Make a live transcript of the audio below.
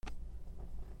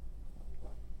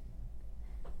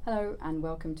Hello and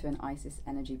welcome to an ICIS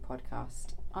Energy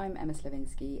podcast. I'm Emma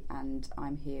Slavinsky and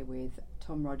I'm here with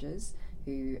Tom Rogers,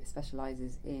 who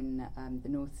specialises in the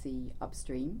North Sea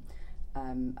upstream,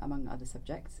 among other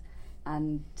subjects.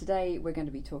 And today we're going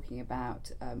to be talking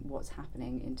about what's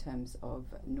happening in terms of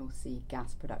North Sea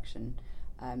gas production,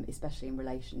 especially in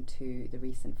relation to the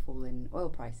recent fall in oil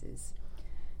prices.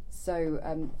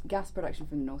 So gas production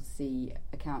from the North Sea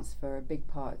accounts for a big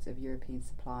part of European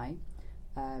supply.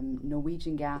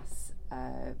 Norwegian gas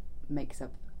makes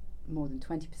up more than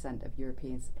 20% of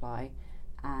European supply,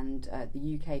 and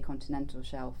the UK continental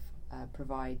shelf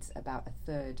provides about a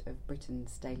third of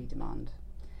Britain's daily demand.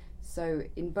 So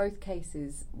in both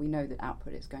cases we know that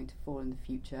output is going to fall in the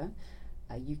future.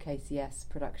 UKCS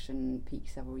production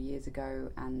peaked several years ago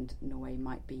and Norway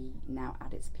might be now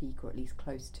at its peak or at least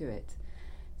close to it.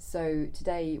 So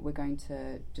today we're going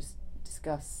to just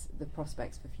discuss the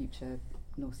prospects for future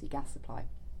North Sea gas supply.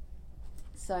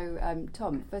 So,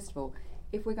 Tom, first of all,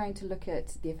 if we're going to look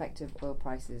at the effect of oil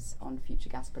prices on future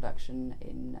gas production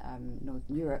in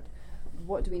Northern Europe,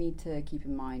 what do we need to keep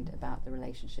in mind about the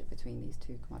relationship between these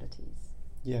two commodities?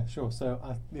 Yeah, sure. So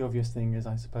the obvious thing is,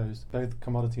 I suppose, both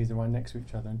commodities are right next to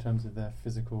each other in terms of their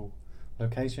physical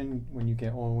location. When you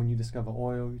get oil, when you discover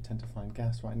oil, you tend to find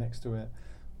gas right next to it.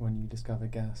 When you discover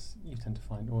gas, you tend to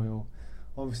find oil.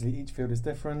 Obviously, each field is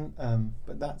different,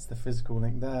 but that's the physical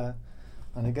link there.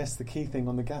 And I guess the key thing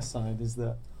on the gas side is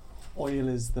that oil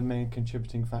is the main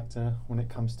contributing factor when it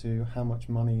comes to how much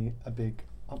money a big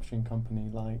upstream company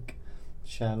like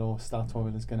Shell or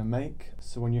Statoil is going to make.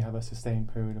 So when you have a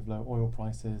sustained period of low oil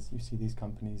prices, you see these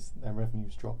companies, their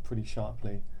revenues drop pretty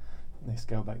sharply, and they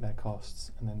scale back their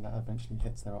costs, and then that eventually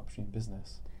hits their upstream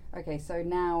business. Okay, so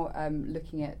now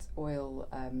looking at oil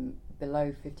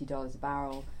below $50 a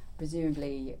barrel,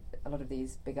 presumably a lot of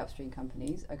these big upstream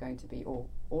companies are going to be, or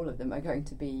all of them are going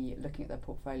to be, looking at their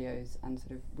portfolios and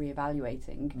sort of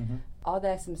reevaluating. Mm-hmm. Are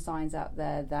there some signs out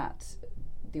there that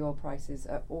the oil prices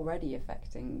are already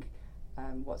affecting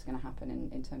what's going to happen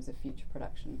in terms of future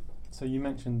production? So you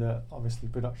mentioned that obviously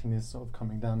production is sort of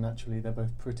coming down naturally. They're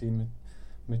both pretty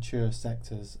mature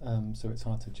sectors, so it's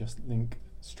hard to just link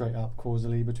straight up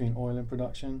causally between oil and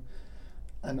production.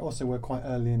 And also we're quite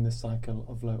early in this cycle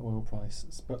of low oil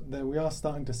prices, but we are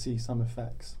starting to see some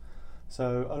effects.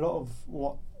 So a lot of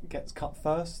what gets cut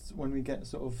first when we get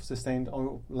sort of sustained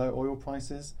low oil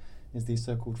prices is these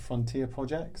so-called frontier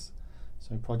projects.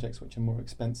 So projects which are more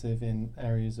expensive in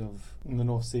areas in the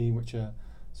North Sea, which are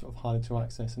sort of harder to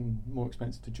access and more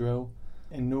expensive to drill.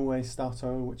 In Norway,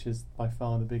 Statoil, which is by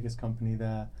far the biggest company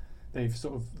there, they've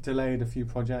sort of delayed a few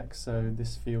projects. So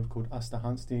this field called Aasta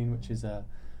Hansteen, which is a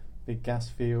big gas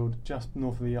field just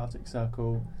north of the Arctic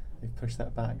Circle, they've pushed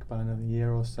that back by another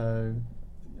year or so.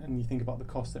 And you think about the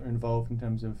costs that are involved in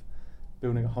terms of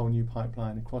building a whole new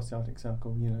pipeline across the Arctic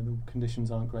Circle, the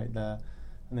conditions aren't great there.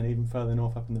 And then even further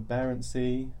north up in the Barents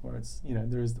Sea, where it's,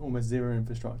 there is almost zero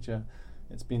infrastructure,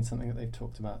 it's been something that they've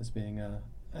talked about as being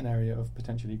an area of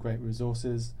potentially great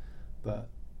resources, but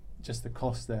just the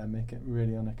costs there make it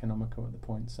really uneconomical at the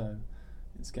point. So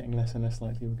it's getting less and less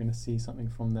likely we're going to see something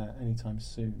from there anytime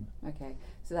soon. Okay,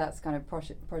 so that's kind of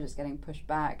projects getting pushed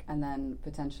back, and then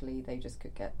potentially they just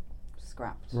could get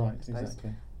scrapped. Right,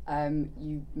 exactly.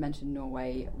 You mentioned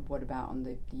Norway. What about on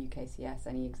the UKCS?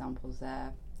 Any examples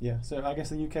there? Yeah, so I guess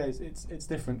the UK it's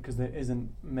different because there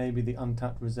isn't maybe the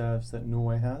untapped reserves that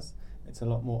Norway has. It's a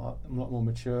lot more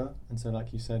mature, and so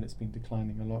like you said, it's been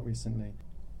declining a lot recently.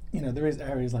 There is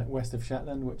areas like west of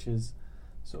Shetland, which is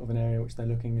sort of an area which they're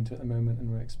looking into at the moment,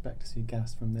 and we expect to see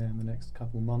gas from there in the next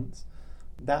couple of months.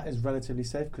 That is relatively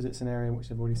safe because it's an area which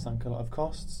they've already sunk a lot of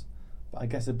costs. But I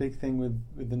guess a big thing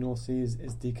with the North Sea is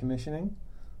decommissioning.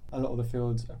 A lot of the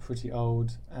fields are pretty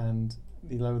old, and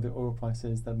the lower the oil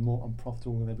prices, the more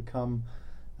unprofitable they become,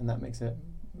 and that makes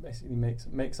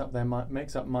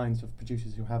up minds of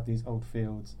producers who have these old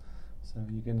fields. So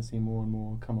you're going to see more and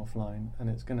more come offline,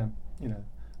 and it's going to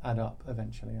add up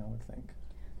eventually, I would think.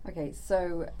 Okay,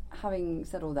 so having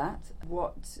said all that,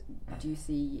 what do you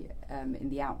see in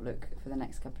the outlook for the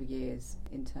next couple of years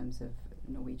in terms of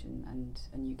Norwegian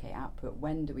and UK output?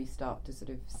 When do we start to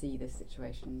sort of see this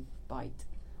situation bite?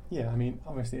 Yeah, I mean,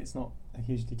 obviously it's not a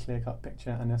hugely clear-cut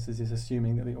picture, and this is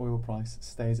assuming that the oil price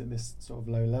stays at this sort of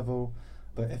low level.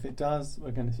 But if it does,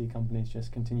 we're going to see companies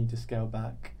just continue to scale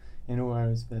back in all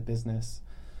areas of their business,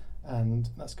 and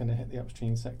that's going to hit the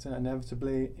upstream sector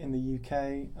inevitably. In the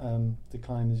UK,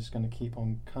 decline is just going to keep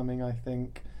on coming, I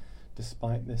think.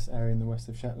 Despite this area in the west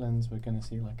of Shetlands, we're going to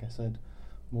see, like I said,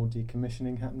 more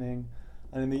decommissioning happening.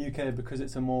 And in the UK, because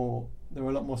there are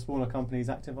a lot more smaller companies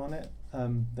active on it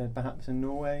than perhaps in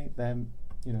Norway,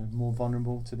 more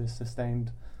vulnerable to this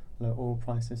sustained low oil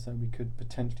prices, so we could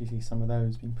potentially see some of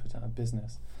those being put out of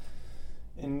business.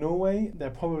 In Norway, they're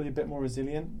probably a bit more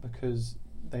resilient because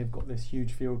they've got this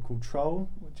huge field called Troll,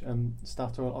 which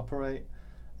Statoil operate,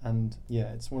 and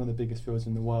it's one of the biggest fields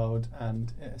in the world,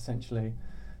 and essentially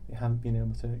they haven't been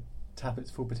able to tap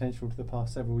its full potential for the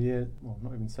past several years, well,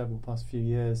 not even several, past few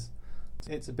years.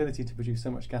 Its ability to produce so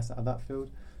much gas out of that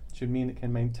field should mean it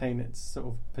can maintain its sort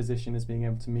of position as being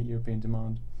able to meet European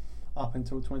demand up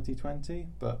until 2020,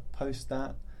 but post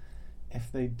that,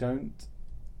 if they don't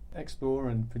explore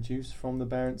and produce from the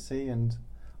Barents Sea and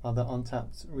other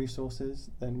untapped resources,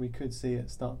 then we could see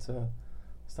it start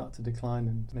to decline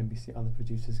and maybe see other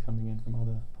producers coming in from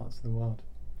other parts of the world.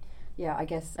 Yeah, I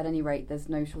guess at any rate there's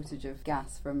no shortage of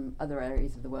gas from other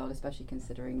areas of the world, especially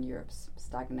considering Europe's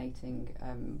stagnating,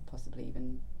 possibly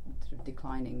even sort of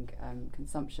declining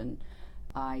consumption.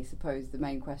 I suppose the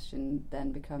main question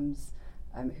then becomes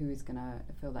who is going to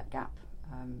fill that gap,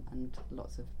 and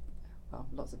lots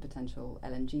of potential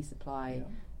LNG supply,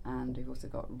 and we've also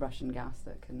got Russian gas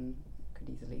that could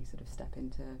easily sort of step in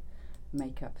to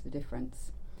make up the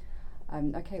difference.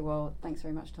 Okay, well, thanks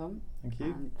very much, Tom. Thank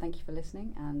you. Thank you for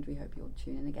listening, and we hope you'll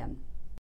tune in again.